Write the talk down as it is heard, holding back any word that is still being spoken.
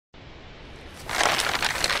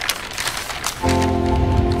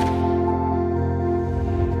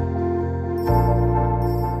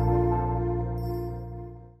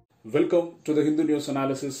Welcome to the Hindu News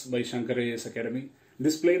Analysis by Shankar Academy.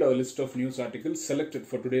 Displayed are a list of news articles selected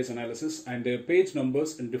for today's analysis and their page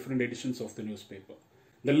numbers in different editions of the newspaper.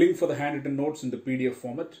 The link for the handwritten notes in the PDF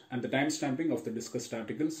format and the timestamping of the discussed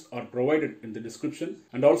articles are provided in the description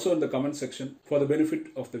and also in the comment section for the benefit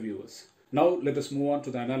of the viewers. Now let us move on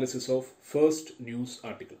to the analysis of first news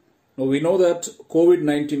article. Now we know that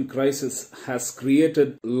COVID-19 crisis has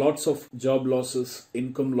created lots of job losses,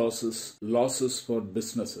 income losses, losses for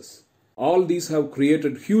businesses. All these have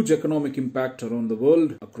created huge economic impact around the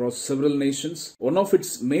world across several nations. One of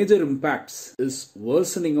its major impacts is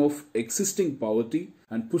worsening of existing poverty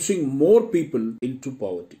and pushing more people into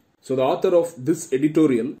poverty. So the author of this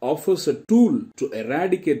editorial offers a tool to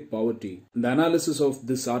eradicate poverty. In the analysis of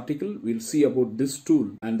this article, we'll see about this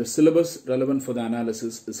tool and the syllabus relevant for the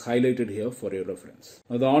analysis is highlighted here for your reference.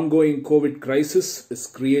 Now the ongoing COVID crisis is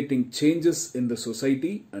creating changes in the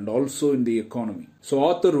society and also in the economy. So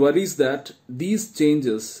author worries that these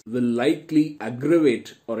changes will likely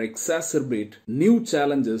aggravate or exacerbate new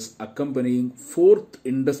challenges accompanying fourth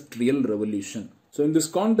industrial revolution. So in this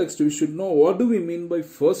context, we should know what do we mean by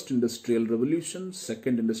first industrial revolution,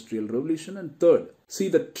 second industrial revolution and third. See,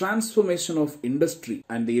 the transformation of industry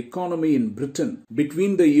and the economy in Britain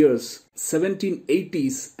between the years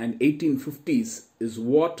 1780s and 1850s is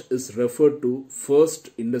what is referred to first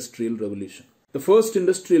industrial revolution. The first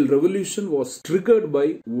industrial revolution was triggered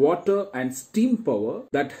by water and steam power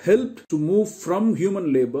that helped to move from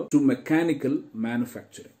human labor to mechanical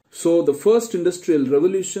manufacturing. So the first industrial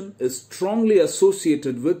revolution is strongly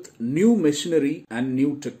associated with new machinery and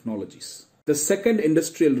new technologies. The second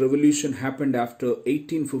industrial revolution happened after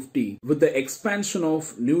 1850 with the expansion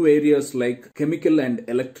of new areas like chemical and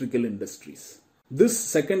electrical industries. This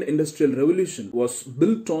second industrial revolution was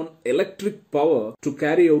built on electric power to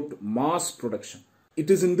carry out mass production. It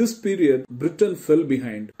is in this period Britain fell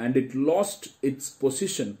behind and it lost its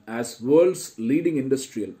position as world's leading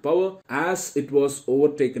industrial power as it was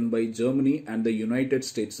overtaken by Germany and the United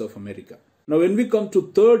States of America. Now when we come to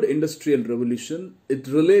third industrial revolution, it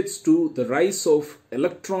relates to the rise of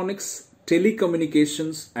electronics,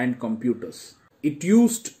 telecommunications and computers. It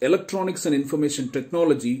used electronics and information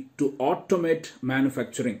technology to automate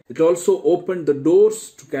manufacturing. It also opened the doors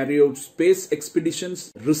to carry out space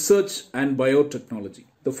expeditions, research and biotechnology.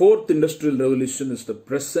 The fourth industrial revolution is the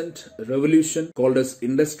present revolution called as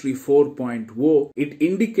Industry 4.0. It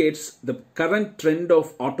indicates the current trend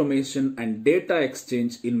of automation and data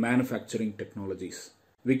exchange in manufacturing technologies.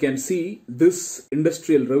 We can see this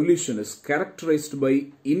industrial revolution is characterized by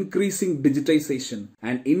increasing digitization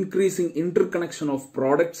and increasing interconnection of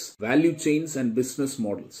products, value chains and business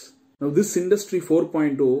models. Now this Industry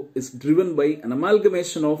 4.0 is driven by an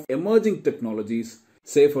amalgamation of emerging technologies,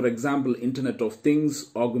 say for example Internet of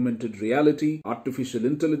Things, augmented reality, artificial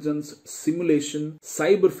intelligence, simulation,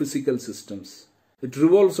 cyber physical systems. It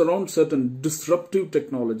revolves around certain disruptive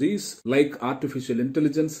technologies like artificial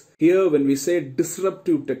intelligence. Here, when we say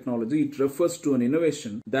disruptive technology, it refers to an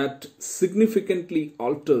innovation that significantly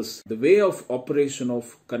alters the way of operation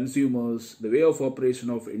of consumers, the way of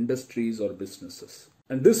operation of industries or businesses.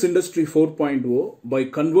 And this Industry 4.0, by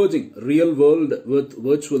converging real world with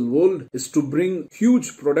virtual world, is to bring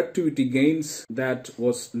huge productivity gains that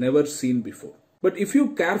was never seen before. But if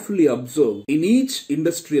you carefully observe, in each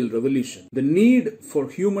industrial revolution, the need for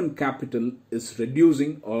human capital is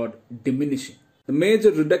reducing or diminishing. The major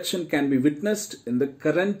reduction can be witnessed in the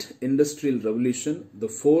current industrial revolution, the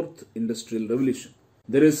fourth industrial revolution.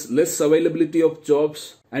 There is less availability of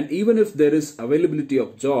jobs, and even if there is availability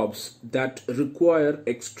of jobs that require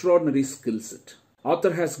extraordinary skill set.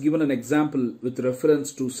 Author has given an example with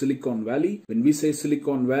reference to Silicon Valley. When we say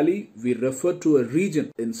Silicon Valley, we refer to a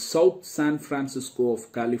region in South San Francisco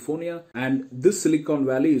of California, and this Silicon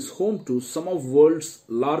Valley is home to some of world's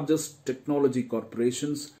largest technology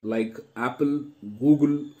corporations like Apple,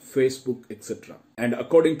 Google, Facebook, etc. And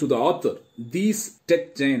according to the author, these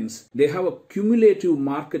tech giants, they have a cumulative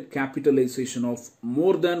market capitalization of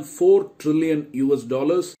more than $4 trillion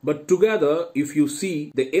US, but together, if you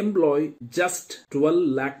see, they employ just 12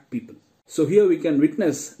 lakh people. So here we can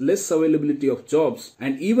witness less availability of jobs,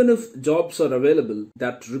 and even if jobs are available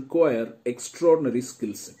that require extraordinary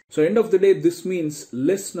skill set. So end of the day, this means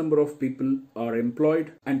less number of people are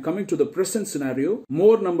employed, and coming to the present scenario,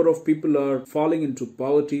 more number of people are falling into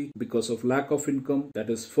poverty because of lack of income that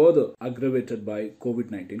is further aggravated by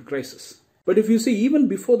COVID-19 crisis. But if you see, even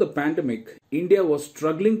before the pandemic, India was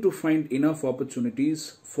struggling to find enough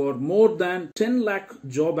opportunities for more than 10 lakh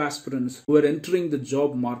job aspirants who were entering the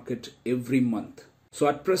job market every month. So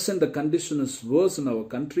at present the condition is worse in our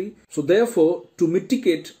country. So therefore, to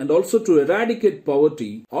mitigate and also to eradicate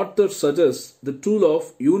poverty, author suggests the tool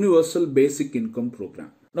of Universal Basic Income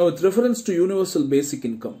Program. Now, with reference to universal basic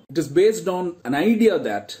income, it is based on an idea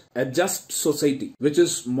that a just society, which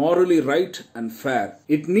is morally right and fair,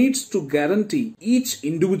 it needs to guarantee each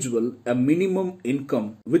individual a minimum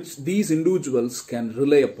income which these individuals can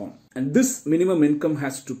rely upon. And this minimum income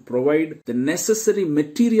has to provide the necessary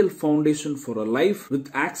material foundation for a life with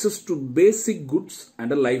access to basic goods and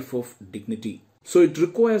a life of dignity. So it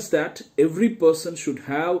requires that every person should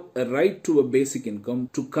have a right to a basic income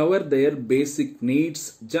to cover their basic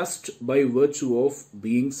needs just by virtue of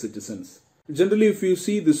being citizens. Generally, if you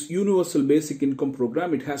see this universal basic income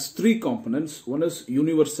program, it has three components. One is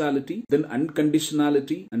universality, then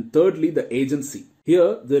unconditionality, and thirdly the agency.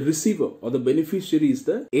 Here, the receiver or the beneficiary is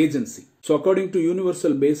the agency. So according to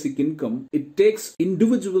universal basic income, it takes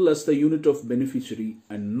individual as the unit of beneficiary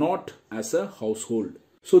and not as a household.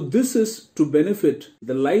 So this is to benefit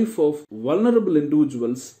the life of vulnerable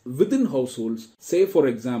individuals within households, say for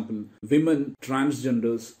example, women,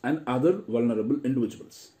 transgenders and other vulnerable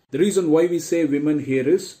individuals. The reason why we say women here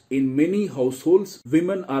is, in many households,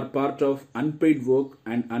 women are part of unpaid work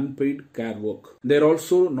and unpaid care work. They are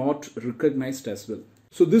also not recognized as well.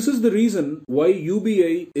 So this is the reason why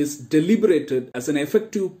UBI is deliberated as an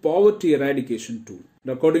effective poverty eradication tool.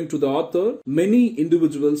 According to the author, many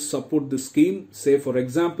individuals support the scheme, say for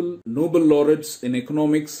example, Nobel laureates in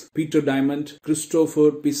economics, Peter Diamond,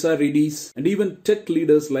 Christopher Pissarides, and even tech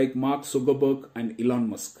leaders like Mark Zuckerberg and Elon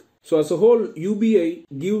Musk. So as a whole, UBI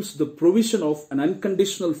gives the provision of an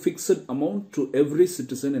unconditional fixed amount to every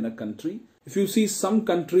citizen in a country. If you see some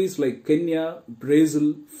countries like Kenya,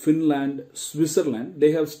 Brazil, Finland, Switzerland,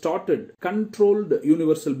 they have started controlled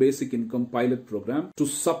universal basic income pilot program to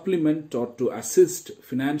supplement or to assist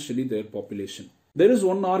financially their population. There is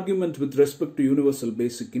one argument with respect to universal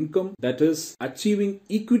basic income, that is, achieving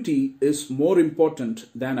equity is more important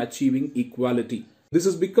than achieving equality. This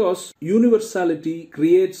is because universality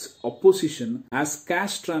creates opposition, as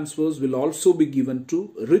cash transfers will also be given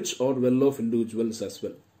to rich or well-off individuals as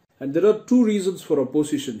well. And there are two reasons for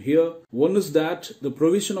opposition here. One is that the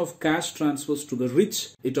provision of cash transfers to the rich,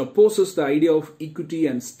 it opposes the idea of equity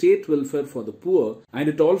and state welfare for the poor, and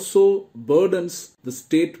it also burdens the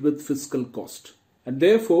state with fiscal cost. And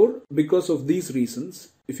therefore, because of these reasons,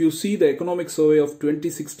 if you see the economic survey of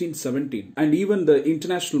 2016-17 and even the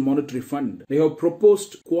International Monetary Fund, they have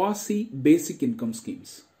proposed quasi-basic income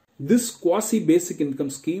schemes. This quasi-basic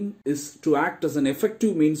income scheme is to act as an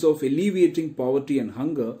effective means of alleviating poverty and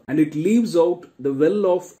hunger, and it leaves out the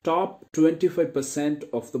well-off top 25%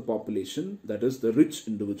 of the population, that is the rich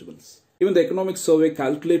individuals. Even the economic survey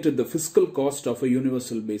calculated the fiscal cost of a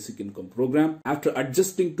universal basic income program after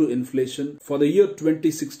adjusting to inflation for the year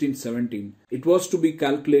 2016-17. It was to be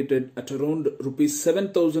calculated at around Rs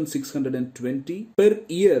 7,620 per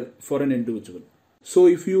year for an individual. So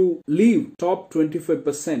if you leave top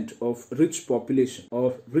 25% of rich population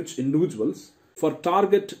or rich individuals for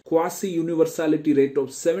target quasi-universality rate of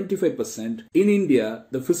 75%, in India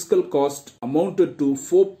the fiscal cost amounted to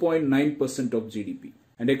 4.9% of GDP.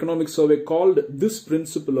 An economic survey called this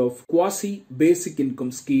principle of quasi-basic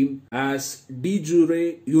income scheme as de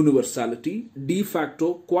jure universality, de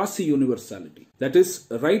facto quasi-universality. That is,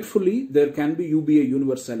 rightfully there can be UBI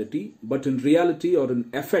universality, but in reality or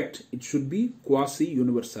in effect it should be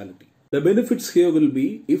quasi-universality. The benefits here will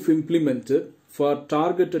be, if implemented, for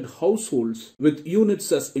targeted households with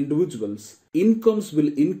units as individuals, incomes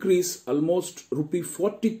will increase almost Rs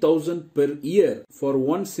 40,000 per year for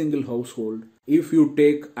one single household if you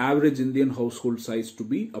take average Indian household size to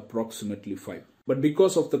be approximately 5. But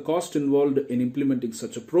because of the cost involved in implementing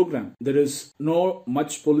such a program, there is no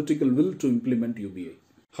much political will to implement UBI.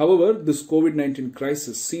 However, this COVID-19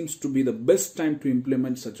 crisis seems to be the best time to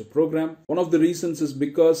implement such a program. One of the reasons is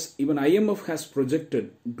because even IMF has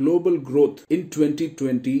projected global growth in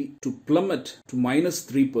 2020 to plummet to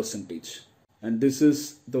 -3%. And this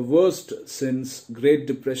is the worst since Great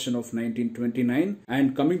Depression of 1929.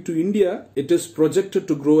 And coming to India, it is projected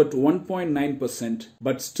to grow at 1.9%,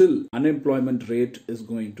 but still unemployment rate is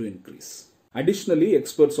going to increase. Additionally,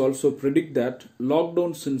 experts also predict that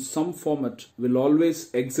lockdowns in some format will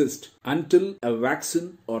always exist until a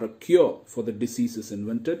vaccine or a cure for the disease is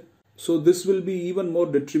invented. So this will be even more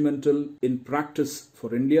detrimental in practice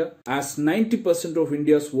for India, as 90% of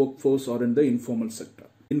India's workforce are in the informal sector.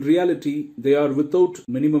 In reality, they are without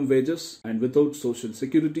minimum wages and without social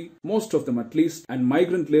security, most of them at least, and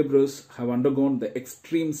migrant laborers have undergone the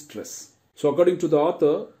extreme stress. So according to the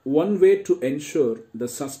author, one way to ensure the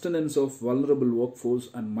sustenance of vulnerable workforce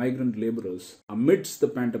and migrant laborers amidst the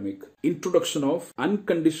pandemic, introduction of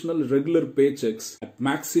unconditional regular paychecks at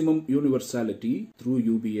maximum universality through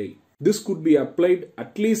UBI. This could be applied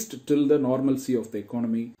at least till the normalcy of the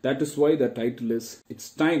economy. That is why the title is It's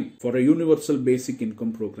Time for a Universal Basic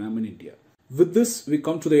Income Program in India. With this, we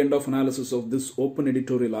come to the end of analysis of this open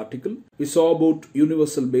editorial article. We saw about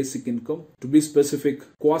universal basic income, to be specific,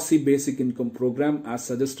 quasi-basic income program as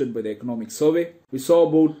suggested by the economic survey. We saw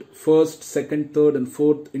about first, second, third and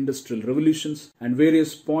fourth industrial revolutions and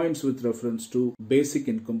various points with reference to basic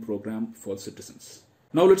income program for citizens.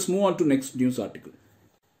 Now let's move on to next news article.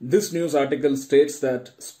 This news article states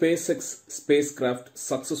that SpaceX spacecraft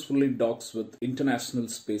successfully docks with International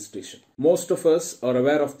Space Station. Most of us are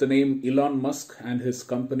aware of the name Elon Musk and his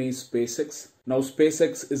company SpaceX. Now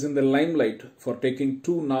SpaceX is in the limelight for taking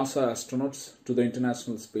 2 NASA astronauts to the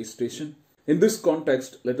International Space Station. In this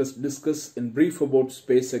context, let us discuss in brief about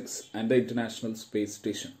SpaceX and the International Space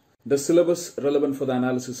Station. The syllabus relevant for the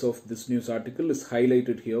analysis of this news article is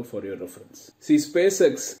highlighted here for your reference. See,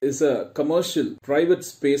 SpaceX is a commercial private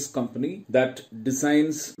space company that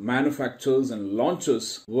designs, manufactures and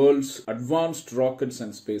launches world's advanced rockets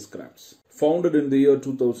and spacecrafts. Founded in the year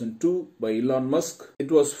 2002 by Elon Musk,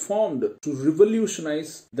 it was formed to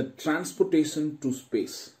revolutionize the transportation to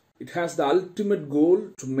space. It has the ultimate goal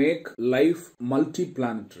to make life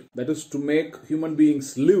multi-planetary. That is, to make human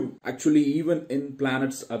beings live actually even in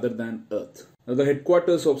planets other than Earth. Now, the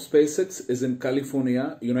headquarters of SpaceX is in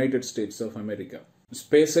California, United States of America.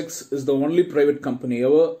 SpaceX is the only private company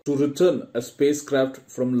ever to return a spacecraft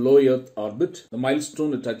from low Earth orbit, the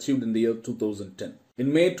milestone it achieved in the year 2010.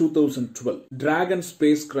 In May 2012, Dragon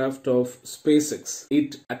spacecraft of SpaceX,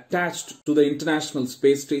 it attached to the International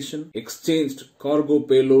Space Station, exchanged cargo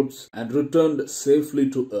payloads and returned safely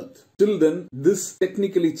to Earth. Till then, this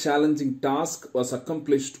technically challenging task was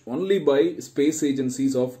accomplished only by space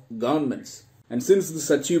agencies of governments. And since this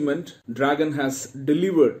achievement, Dragon has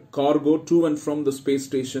delivered cargo to and from the space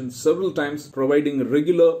station several times, providing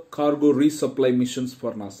regular cargo resupply missions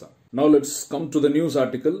for NASA. Now let's come to the news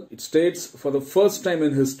article. It states, for the first time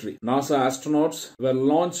in history, NASA astronauts were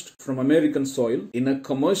launched from American soil in a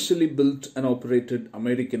commercially built and operated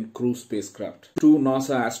American crew spacecraft. 2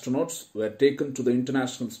 NASA astronauts were taken to the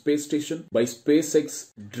International Space Station by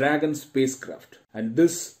SpaceX Dragon spacecraft. And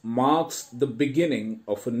this marks the beginning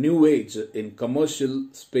of a new age in commercial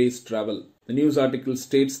space travel. The news article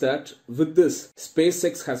states that with this,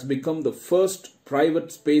 SpaceX has become the first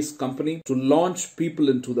private space company to launch people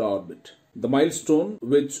into the orbit. The milestone,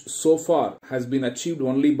 which so far has been achieved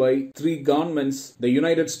only by 3 governments, the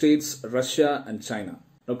United States, Russia and China.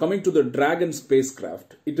 Now coming to the Dragon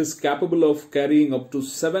spacecraft, it is capable of carrying up to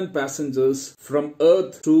 7 passengers from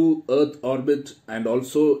Earth to Earth orbit, and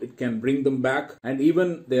also it can bring them back, and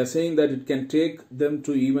even they are saying that it can take them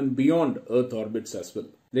to even beyond Earth orbits as well.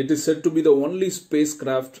 It is said to be the only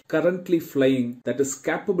spacecraft currently flying that is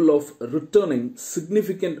capable of returning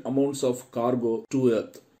significant amounts of cargo to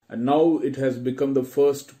Earth. And now it has become the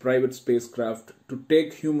first private spacecraft to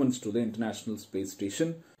take humans to the International Space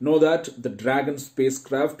Station. Know that the Dragon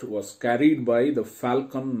spacecraft was carried by the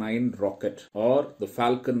Falcon 9 rocket or the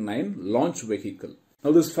Falcon 9 launch vehicle.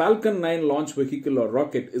 Now this Falcon 9 launch vehicle or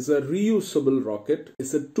rocket is a reusable rocket.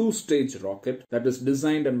 It's a 2-stage rocket that is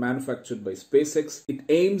designed and manufactured by SpaceX. It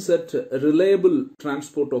aims at reliable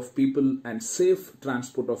transport of people and safe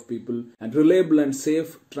transport of people and reliable and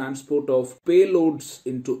safe transport of payloads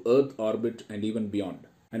into Earth orbit and even beyond.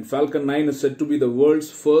 And Falcon 9 is said to be the world's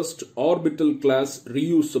first orbital class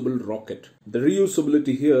reusable rocket. The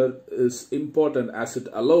reusability here is important as it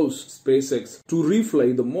allows SpaceX to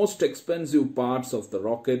refly the most expensive parts of the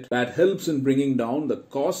rocket that helps in bringing down the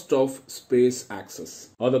cost of space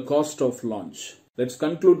access or the cost of launch. Let's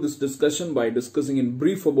conclude this discussion by discussing in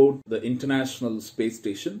brief about the International Space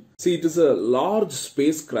Station. See, it is a large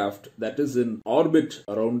spacecraft that is in orbit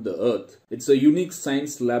around the Earth. It's a unique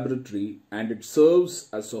science laboratory and it serves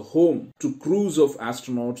as a home to crews of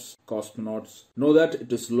astronauts, cosmonauts. Know that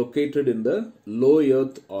it is located in the low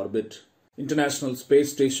Earth orbit. International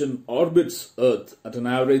Space Station orbits Earth at an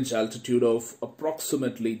average altitude of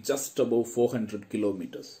approximately just above 400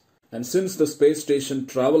 kilometers. And since the space station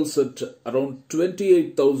travels at around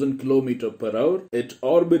 28,000 km per hour, it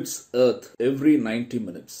orbits Earth every 90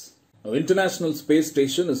 minutes. Now, International Space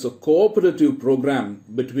Station is a cooperative program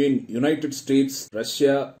between United States,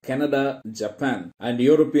 Russia, Canada, Japan and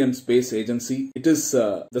European Space Agency.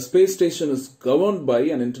 The space station is governed by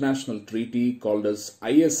an international treaty called as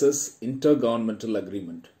ISS Intergovernmental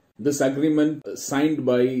Agreement. This agreement signed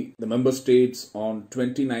by the member states on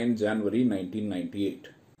 29 January 1998.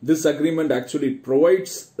 This agreement actually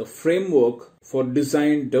provides the framework for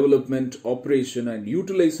design, development, operation and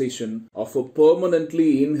utilization of a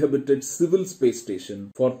permanently inhabited civil space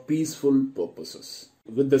station for peaceful purposes.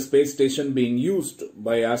 With the space station being used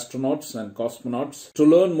by astronauts and cosmonauts to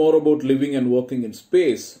learn more about living and working in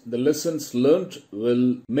space, the lessons learnt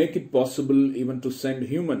will make it possible even to send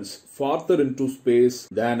humans farther into space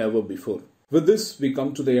than ever before. With this, we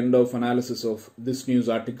come to the end of analysis of this news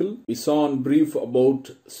article. We saw in brief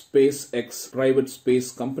about SpaceX private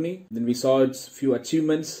space company. Then we saw its few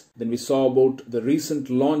achievements. Then we saw about the recent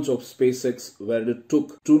launch of SpaceX where it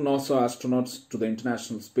took 2 NASA astronauts to the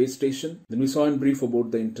International Space Station. Then we saw in brief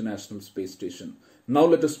about the International Space Station. Now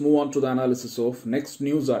let us move on to the analysis of next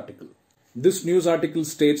news article. This news article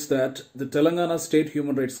states that the Telangana State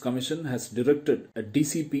Human Rights Commission has directed a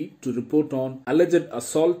DCP to report on alleged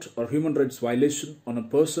assault or human rights violation on a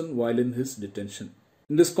person while in his detention.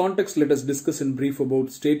 In this context, let us discuss in brief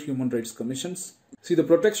about State Human Rights Commissions. See, the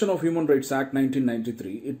Protection of Human Rights Act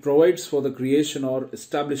 1993, it provides for the creation or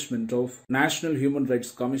establishment of National Human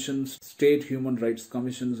Rights Commissions, State Human Rights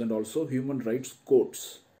Commissions and also Human Rights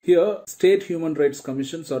Courts. Here, State Human Rights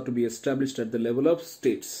Commissions are to be established at the level of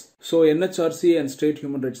states. So, SHRC and State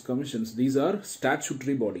Human Rights Commissions, these are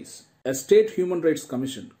statutory bodies. A State Human Rights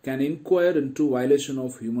Commission can inquire into violation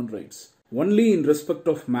of human rights only in respect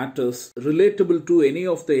of matters relatable to any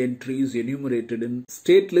of the entries enumerated in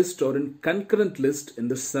State List or in Concurrent List in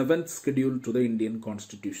the 7th schedule to the Indian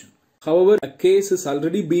Constitution. However, a case is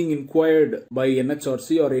already being inquired by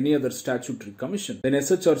NHRC or any other statutory commission, then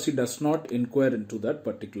SHRC does not inquire into that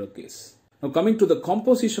particular case. Now coming to the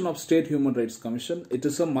composition of State Human Rights Commission, it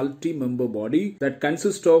is a multi-member body that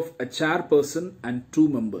consists of a chairperson and 2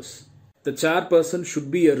 members. The chairperson should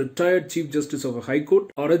be a retired Chief Justice of a High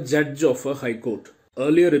Court or a judge of a High Court.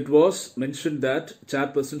 Earlier it was mentioned that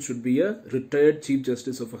chairperson should be a retired Chief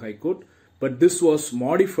Justice of a High Court, but this was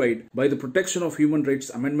modified by the Protection of Human Rights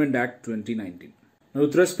Amendment Act 2019. Now,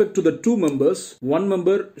 with respect to the 2 members, 1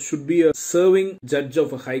 member should be a serving judge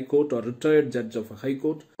of a High Court or retired judge of a High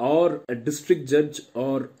Court or a district judge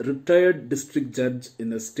or retired district judge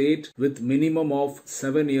in a state with minimum of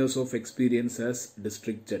 7 years of experience as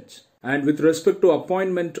district judge. And with respect to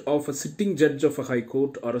appointment of a sitting judge of a High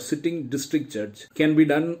Court or a sitting district judge can be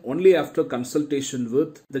done only after consultation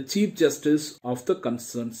with the Chief Justice of the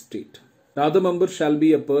concerned state. The other member shall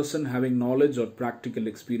be a person having knowledge or practical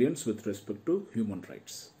experience with respect to human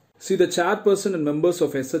rights. See, the chairperson and members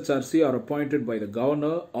of SHRC are appointed by the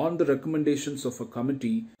governor on the recommendations of a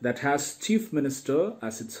committee that has Chief Minister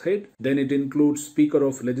as its head. Then it includes Speaker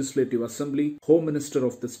of Legislative Assembly, Home Minister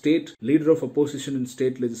of the state, Leader of Opposition in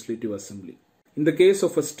State Legislative Assembly. In the case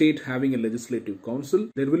of a state having a Legislative Council,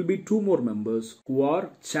 there will be 2 more members who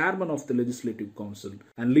are Chairman of the Legislative Council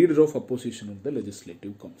and Leader of Opposition of the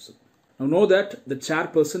Legislative Council. Now know that the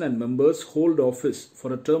chairperson and members hold office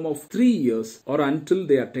for a term of 3 years or until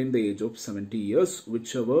they attain the age of 70 years,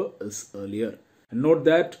 whichever is earlier. And note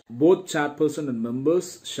that both chairperson and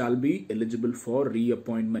members shall be eligible for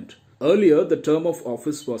reappointment. Earlier, the term of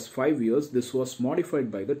office was 5 years. This was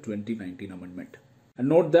modified by the 2019 amendment. And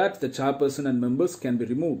note that the chairperson and members can be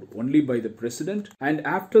removed only by the president, and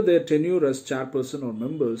after their tenure as chairperson or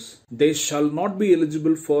members, they shall not be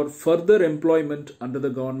eligible for further employment under the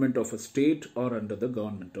government of a state or under the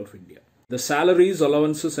government of India. The salaries,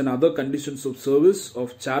 allowances and other conditions of service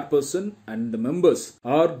of chairperson and the members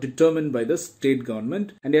are determined by the state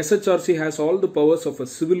government, and SHRC has all the powers of a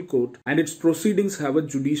civil court and its proceedings have a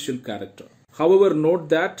judicial character. However, note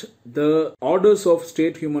that the orders of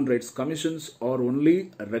State Human Rights Commissions are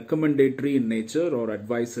only recommendatory in nature or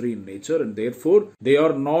advisory in nature, and therefore they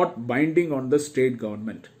are not binding on the state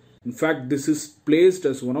government. In fact, this is placed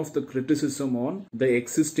as one of the criticism on the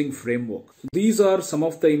existing framework. These are some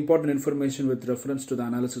of the important information with reference to the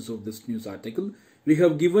analysis of this news article. We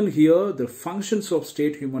have given here the functions of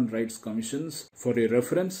State Human Rights Commissions for a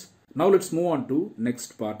reference. Now let's move on to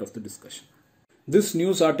next part of the discussion. This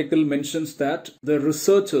news article mentions that the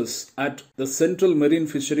researchers at the Central Marine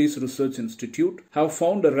Fisheries Research Institute have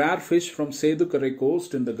found a rare fish from Sedukare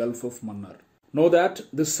coast in the Gulf of Mannar. Know that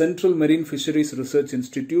the Central Marine Fisheries Research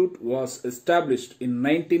Institute was established in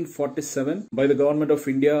 1947 by the Government of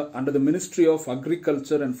India under the Ministry of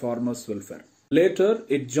Agriculture and Farmers' Welfare. Later,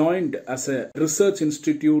 it joined as a research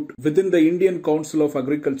institute within the Indian Council of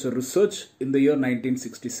Agriculture Research in the year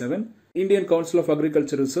 1967. Indian Council of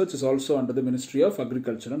Agriculture Research is also under the Ministry of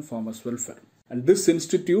Agriculture and Farmers' Welfare. And this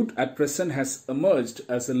institute at present has emerged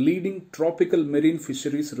as a leading tropical marine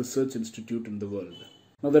fisheries research institute in the world.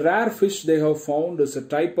 Now the rare fish they have found is a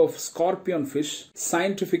type of scorpionfish,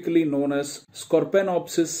 scientifically known as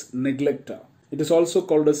Scorpionopsis neglecta. It is also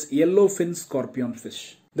called as yellowfin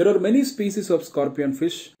scorpionfish. There are many species of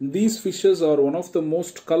scorpionfish. These fishes are one of the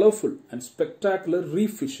most colorful and spectacular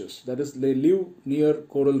reef fishes. That is, they live near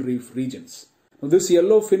coral reef regions. Now, this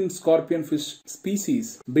yellowfin scorpionfish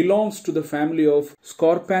species belongs to the family of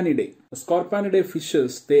Scorpionidae. The Scorpionidae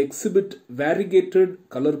fishes, they exhibit variegated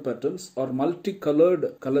color patterns or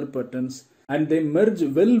multicolored color patterns, and they merge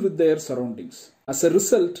well with their surroundings. As a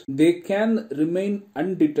result, they can remain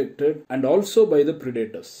undetected and also by the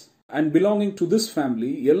predators. And belonging to this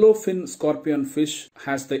family, yellowfin scorpionfish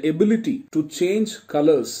has the ability to change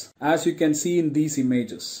colors, as you can see in these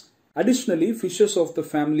images. Additionally, fishes of the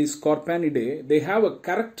family Scorpionidae, they have a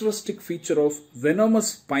characteristic feature of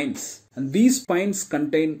venomous spines, and these spines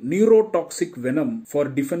contain neurotoxic venom for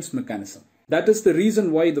defense mechanism. That is the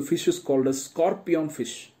reason why the fish is called a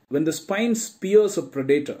scorpionfish. When the spine spears a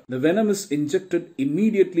predator, the venom is injected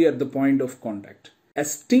immediately at the point of contact. A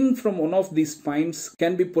sting from one of these spines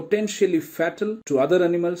can be potentially fatal to other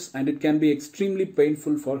animals, and it can be extremely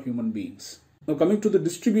painful for human beings. Now coming to the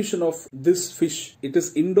distribution of this fish, it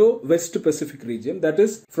is Indo-West Pacific region, that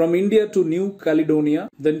is from India to New Caledonia,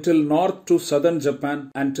 then till north to southern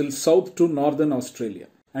Japan and till south to northern Australia.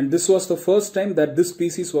 And this was the first time that this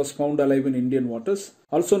species was found alive in Indian waters.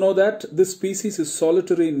 Also know that this species is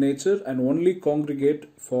solitary in nature and only congregate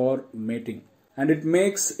for mating. And it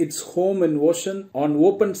makes its home in ocean on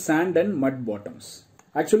open sand and mud bottoms.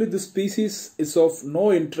 Actually, this species is of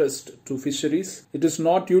no interest to fisheries. It is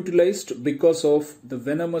not utilized because of the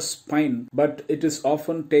venomous spine, but it is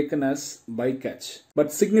often taken as bycatch.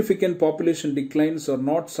 But significant population declines are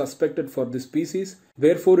not suspected for this species.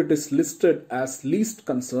 Therefore, it is listed as least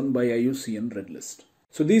concern by IUCN Red List.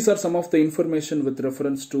 So these are some of the information with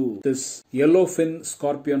reference to this yellowfin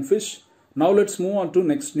scorpionfish. Now let's move on to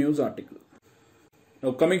next news article.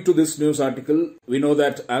 Now coming to this news article, we know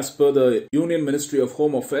that as per the Union Ministry of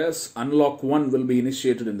Home Affairs, Unlock 1 will be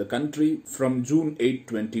initiated in the country from June 8,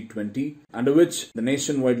 2020, under which the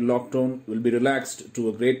nationwide lockdown will be relaxed to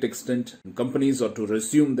a great extent and companies are to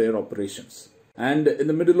resume their operations. And in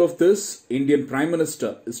the middle of this, Indian Prime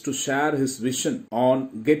Minister is to share his vision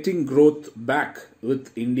on getting growth back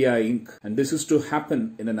with India Inc. And this is to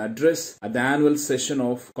happen in an address at the annual session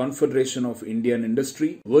of Confederation of Indian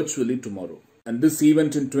Industry virtually tomorrow. And this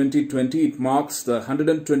event in 2020, it marks the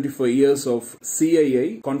 125 years of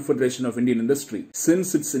CII, Confederation of Indian Industry,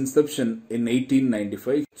 since its inception in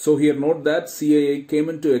 1895. So here note that CII came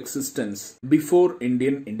into existence before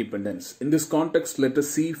Indian independence. In this context, let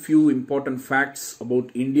us see few important facts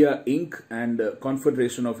about India Inc. and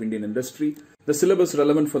Confederation of Indian Industry. The syllabus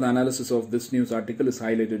relevant for the analysis of this news article is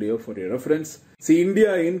highlighted here for your reference. See, India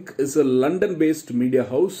Inc. is a London-based media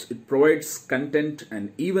house. It provides content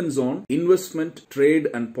and events on investment, trade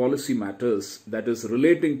and policy matters that is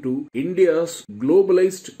relating to India's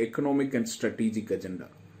globalized economic and strategic agenda.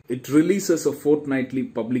 It releases a fortnightly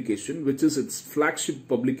publication, which is its flagship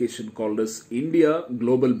publication called as India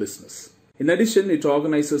Global Business. In addition, it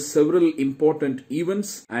organizes several important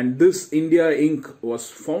events, and this India Inc. was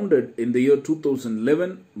founded in the year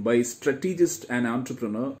 2011 by strategist and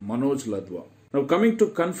entrepreneur Manoj Ladwa. Now coming to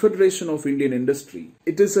Confederation of Indian Industry,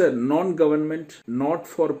 it is a non-government,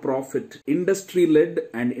 not-for-profit, industry-led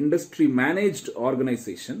and industry-managed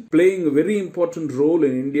organization playing a very important role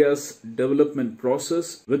in India's development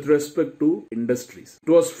process with respect to industries. It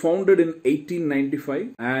was founded in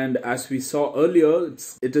 1895 and as we saw earlier,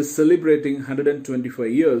 it is celebrating 125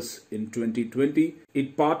 years in 2020.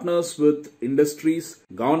 It partners with industries,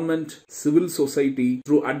 government, civil society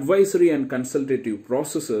through advisory and consultative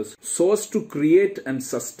processes so as to create and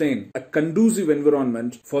sustain a conducive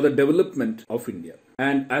environment for the development of India.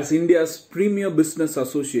 And as India's premier business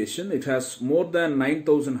association, it has more than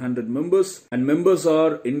 9,100 members, and members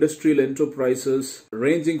are industrial enterprises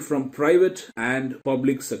ranging from private and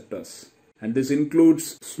public sectors. And this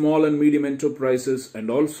includes small and medium enterprises and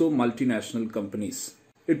also multinational companies.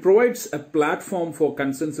 It provides a platform for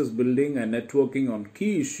consensus building and networking on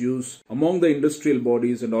key issues among the industrial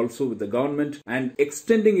bodies and also with the government, and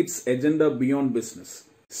extending its agenda beyond business.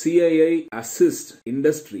 CII assists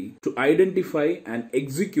industry to identify and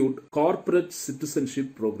execute corporate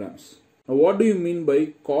citizenship programs. Now, what do you mean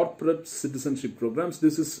by corporate citizenship programs?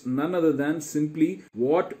 This is none other than simply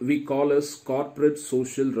what we call as corporate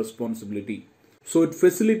social responsibility. So it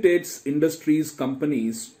facilitates industries,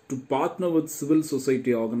 companies to partner with civil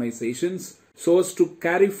society organizations so as to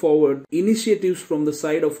carry forward initiatives from the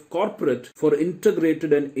side of corporate for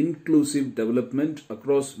integrated and inclusive development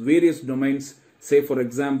across various domains Say for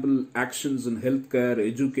example, actions in healthcare,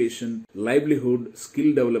 education, livelihood,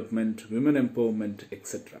 skill development, women empowerment,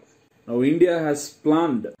 etc. Now, India has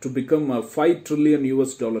planned to become a $5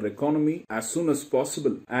 trillion economy as soon as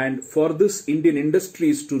possible, and for this, Indian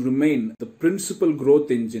industries to remain the principal growth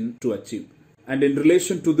engine to achieve. And in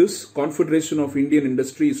relation to this, Confederation of Indian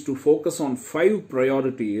Industry is to focus on 5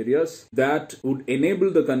 priority areas that would enable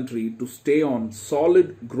the country to stay on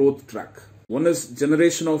solid growth track. One is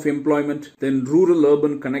generation of employment, then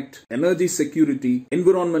rural-urban connect, energy security,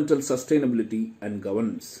 environmental sustainability, and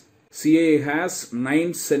governance. CAA has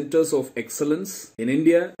 9 centers of excellence in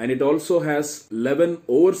India, and it also has 11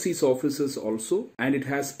 overseas offices also, and it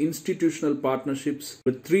has institutional partnerships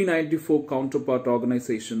with 394 counterpart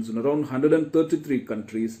organizations in around 133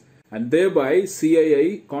 countries, and thereby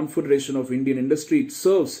CAA, Confederation of Indian Industry, it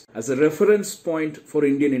serves as a reference point for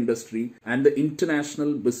Indian industry and the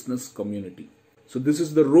international business community. So this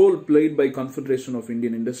is the role played by Confederation of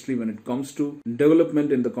Indian Industry when it comes to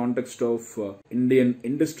development in the context of Indian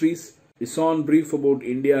industries. We saw in brief about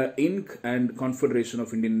India Inc. and Confederation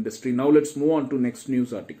of Indian Industry. Now let's move on to next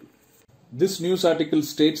news article. This news article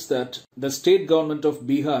states that the state government of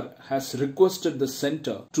Bihar has requested the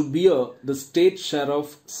center to bear the state share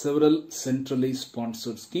of several centrally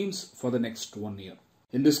sponsored schemes for the next 1 year.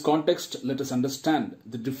 In this context, let us understand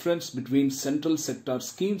the difference between central sector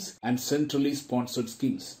schemes and centrally sponsored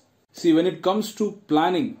schemes. See, when it comes to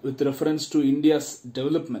planning with reference to India's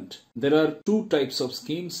development, there are 2 types of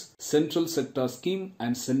schemes, central sector scheme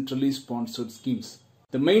and centrally sponsored schemes.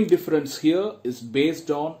 The main difference here is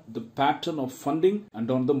based on the pattern of funding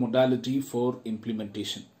and on the modality for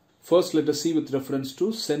implementation. First, let us see with reference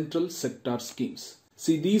to central sector schemes.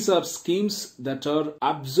 See, these are schemes that are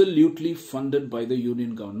absolutely funded by the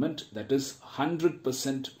union government, that is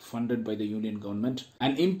 100% funded by the union government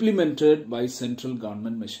and implemented by central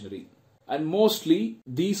government machinery. And mostly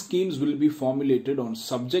these schemes will be formulated on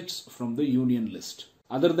subjects from the union list.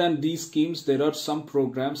 Other than these schemes, there are some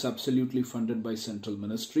programs absolutely funded by central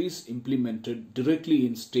ministries, implemented directly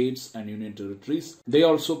in states and union territories. They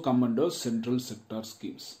also come under central sector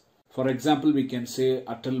schemes. For example, we can say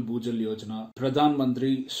Atal Bhujal Yojana, Pradhan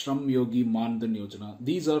Mantri Shram Yogi Mandhan Yojana.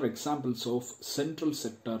 These are examples of central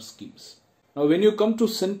sector schemes. Now, when you come to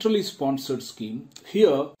centrally sponsored scheme,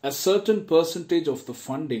 here a certain percentage of the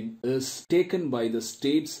funding is taken by the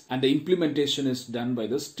states and the implementation is done by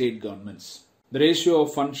the state governments. The ratio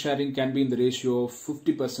of fund sharing can be in the ratio of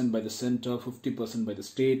 50% by the center, 50% by the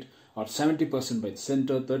state, or 70% by the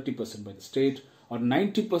center, 30% by the state, or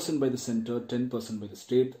 90% by the center, 10% by the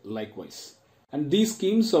state, likewise. And these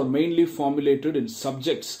schemes are mainly formulated in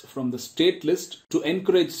subjects from the state list to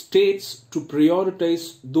encourage states to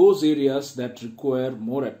prioritize those areas that require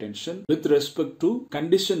more attention with respect to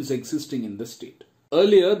conditions existing in the state.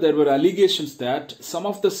 Earlier, there were allegations that some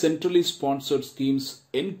of the centrally sponsored schemes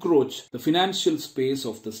encroach the financial space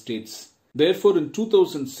of the states. Therefore, in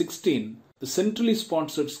 2016, the centrally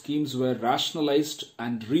sponsored schemes were rationalized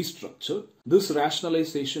and restructured. This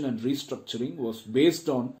rationalization and restructuring was based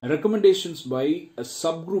on recommendations by a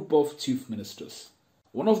subgroup of chief ministers.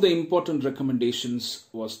 One of the important recommendations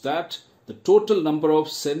was that the total number of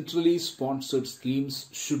centrally sponsored schemes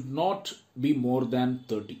should not be more than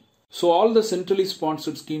 30. So all the centrally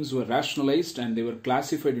sponsored schemes were rationalized and they were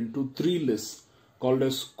classified into 3 lists called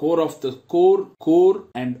as core of the core,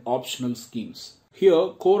 and optional schemes. Here,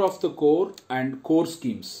 core of the core and core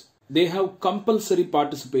schemes, they have compulsory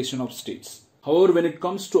participation of states. However, when it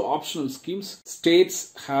comes to optional schemes,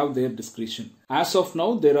 states have their discretion. As of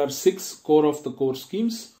now, there are 6 core of the core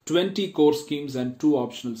schemes, 20 core schemes and 2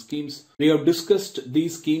 optional schemes. We have discussed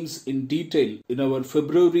these schemes in detail in our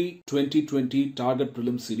February 2020 Target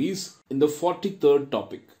Prelim series in the 43rd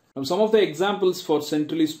topic. Now, some of the examples for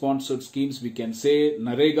centrally sponsored schemes, we can say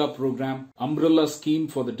Narega program, umbrella scheme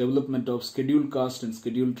for the development of scheduled caste and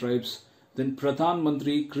scheduled tribes, then Pradhan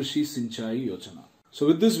Mantri Krishi Sinchai Yojana. So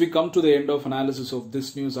with this, we come to the end of analysis of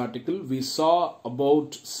this news article. We saw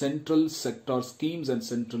about central sector schemes and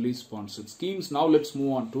centrally sponsored schemes. Now let's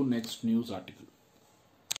move on to next news article.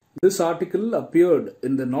 This article appeared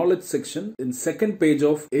in the knowledge section in second page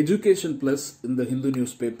of Education Plus in the Hindu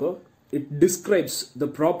newspaper. It describes the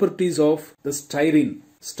properties of the styrene.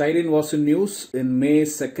 Styrene was in news in May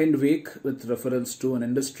 2nd week with reference to an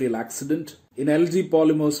industrial accident in LG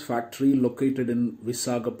Polymers factory located in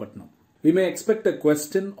Visakhapatnam. We may expect a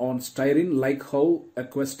question on styrene like how a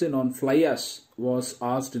question on fly ash was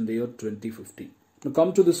asked in the year 2015. Now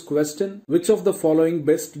come to this question. Which of the following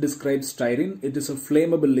best describes styrene? It is a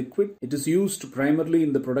flammable liquid. It is used primarily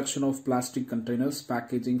in the production of plastic containers,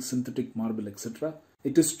 packaging, synthetic marble, etc.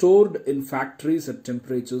 It is stored in factories at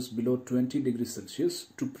temperatures below 20 degrees Celsius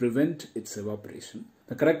to prevent its evaporation.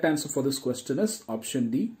 The correct answer for this question is option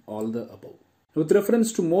D, all the above. With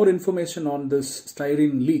reference to more information on this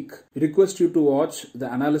styrene leak, we request you to watch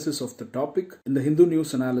the analysis of the topic in the Hindu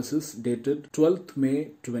News Analysis dated 12th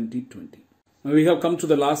May 2020. Now we have come to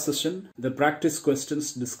the last session, the practice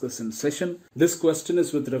questions discussed in session. This question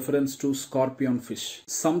is with reference to scorpionfish.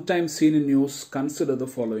 Sometimes seen in news, consider the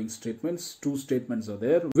following statements. Two statements are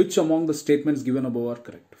there. Which among the statements given above are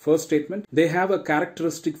correct? First statement, they have a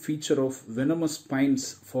characteristic feature of venomous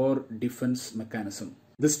spines for defense mechanism.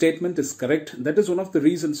 This statement is correct. That is one of the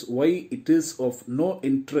reasons why it is of no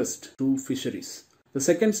interest to fisheries. The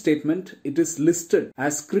second statement, it is listed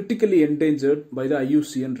as critically endangered by the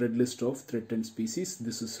IUCN Red List of Threatened Species.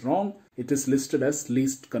 This is wrong. It is listed as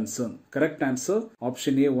least concern. Correct answer,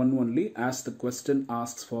 option A, one only, as the question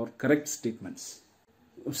asks for correct statements.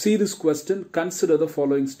 See this question, consider the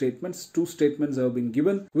following statements. Two statements have been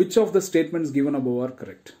given. Which of the statements given above are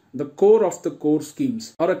correct? The core of the core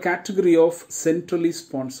schemes are a category of centrally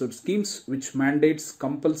sponsored schemes which mandates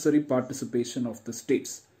compulsory participation of the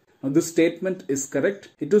states. Now this statement is correct.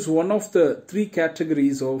 It is one of the three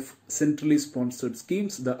categories of centrally sponsored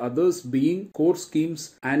schemes, the others being core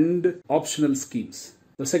schemes and optional schemes.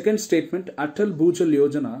 The second statement, Atal Bhujal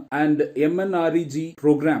Yojana and MNREG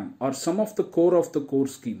program are some of the core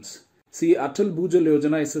schemes. See, Atal Bhujal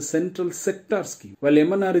Yojana is a central sector scheme, while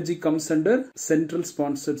MNREG comes under central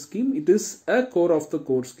sponsored scheme. It is a core of the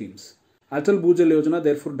core schemes. Atal Bhujal Yojana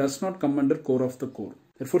therefore does not come under core of the core.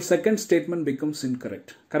 Therefore, second statement becomes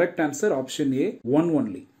incorrect. Correct answer, option A, one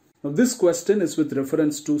only. Now, this question is with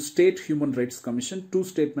reference to State Human Rights Commission. Two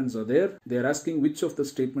statements are there. They are asking which of the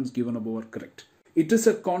statements given above are correct. It is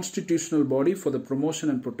a constitutional body for the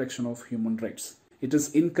promotion and protection of human rights. It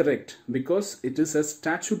is incorrect because it is a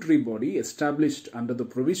statutory body established under the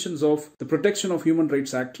provisions of the Protection of Human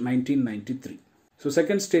Rights Act 1993. So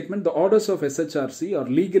second statement, the orders of SHRC are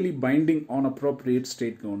legally binding on appropriate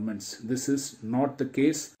state governments. This is not the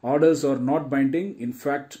case. Orders are not binding, in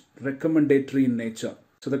fact, recommendatory in nature.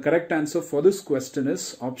 So the correct answer for this question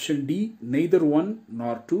is option D, neither one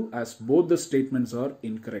nor two, as both the statements are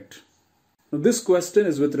incorrect. Now this question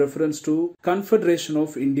is with reference to Confederation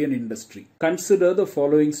of Indian Industry. Consider the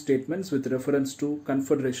following statements with reference to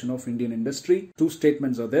Confederation of Indian Industry. Two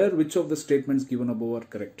statements are there. Which of the statements given above are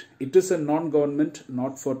correct? It is a non-government,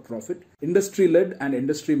 not-for-profit, industry-led and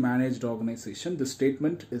industry-managed organization. This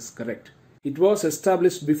statement is correct. It was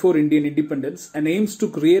established before Indian independence and aims to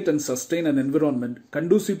create and sustain an environment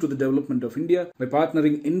conducive to the development of India by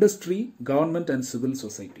partnering industry, government and civil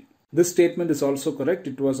society. This statement is also correct.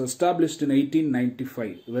 It was established in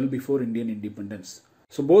 1895, well before Indian independence.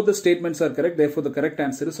 So both the statements are correct. Therefore, the correct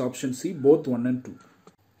answer is option C, both 1 and 2.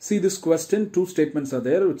 See this question, two statements are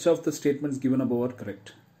there. Which of the statements given above are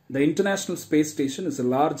correct? The International Space Station is a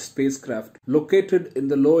large spacecraft located in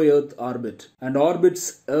the low Earth orbit and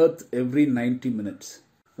orbits Earth every 90 minutes.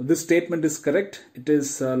 This statement is correct. It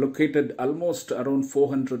is located almost around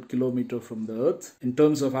 400 km from the Earth in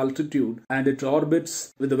terms of altitude, and it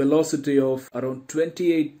orbits with a velocity of around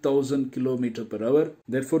 28,000 km per hour.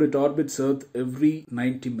 Therefore, it orbits Earth every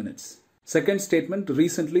 90 minutes. Second statement,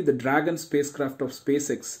 recently the Dragon spacecraft of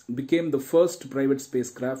SpaceX became the first private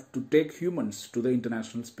spacecraft to take humans to the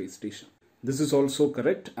International Space Station. This is also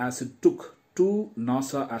correct as it took 2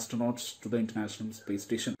 NASA astronauts to the International Space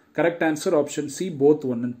Station. Correct answer option C, both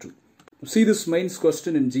 1 and 2. See this mains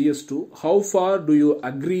question in GS2. How far do you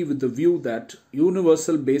agree with the view that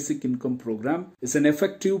Universal Basic Income Program is an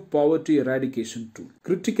effective poverty eradication tool?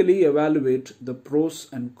 Critically evaluate the pros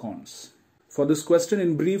and cons. For this question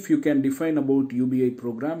in brief, you can define about UBI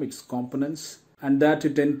program, its components, and that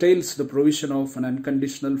it entails the provision of an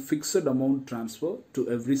unconditional fixed amount transfer to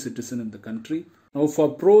every citizen in the country. Now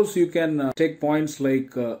for pros, you can take points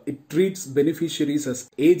like it treats beneficiaries as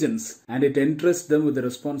agents and it entrusts them with the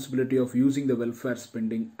responsibility of using the welfare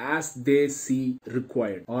spending as they see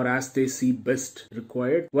required or as they see best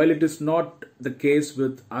required, while it is not the case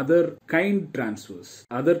with other kind transfers,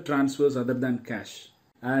 other than cash.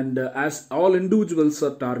 And as all individuals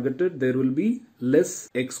are targeted, there will be less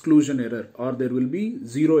exclusion error or there will be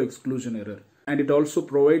zero exclusion error. And it also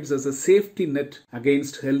provides as a safety net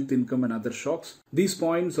against health, income and other shocks. These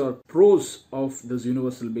points are pros of this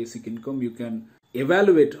universal basic income. You can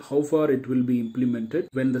evaluate how far it will be implemented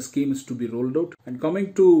when the scheme is to be rolled out. And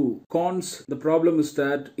coming to cons, the problem is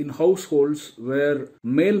that in households where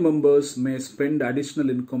male members may spend additional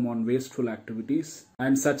income on wasteful activities,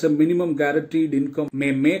 and such a minimum guaranteed income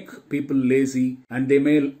may make people lazy and they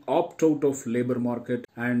may opt out of labor market,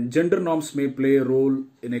 and gender norms may play a role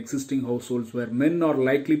in existing households where men are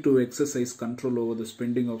likely to exercise control over the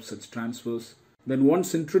spending of such transfers. Then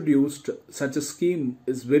once introduced, such a scheme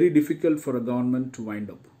is very difficult for a government to wind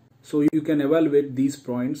up. So you can evaluate these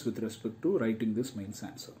points with respect to writing this mains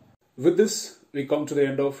answer. With this, we come to the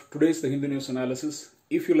end of today's The Hindu News Analysis.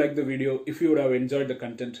 If you like the video, if you would have enjoyed the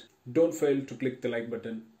content, don't fail to click the like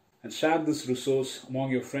button and share this resource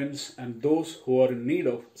among your friends and those who are in need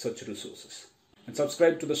of such resources. And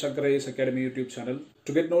subscribe to the Shankar Academy YouTube channel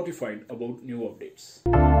to get notified about new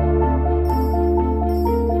updates.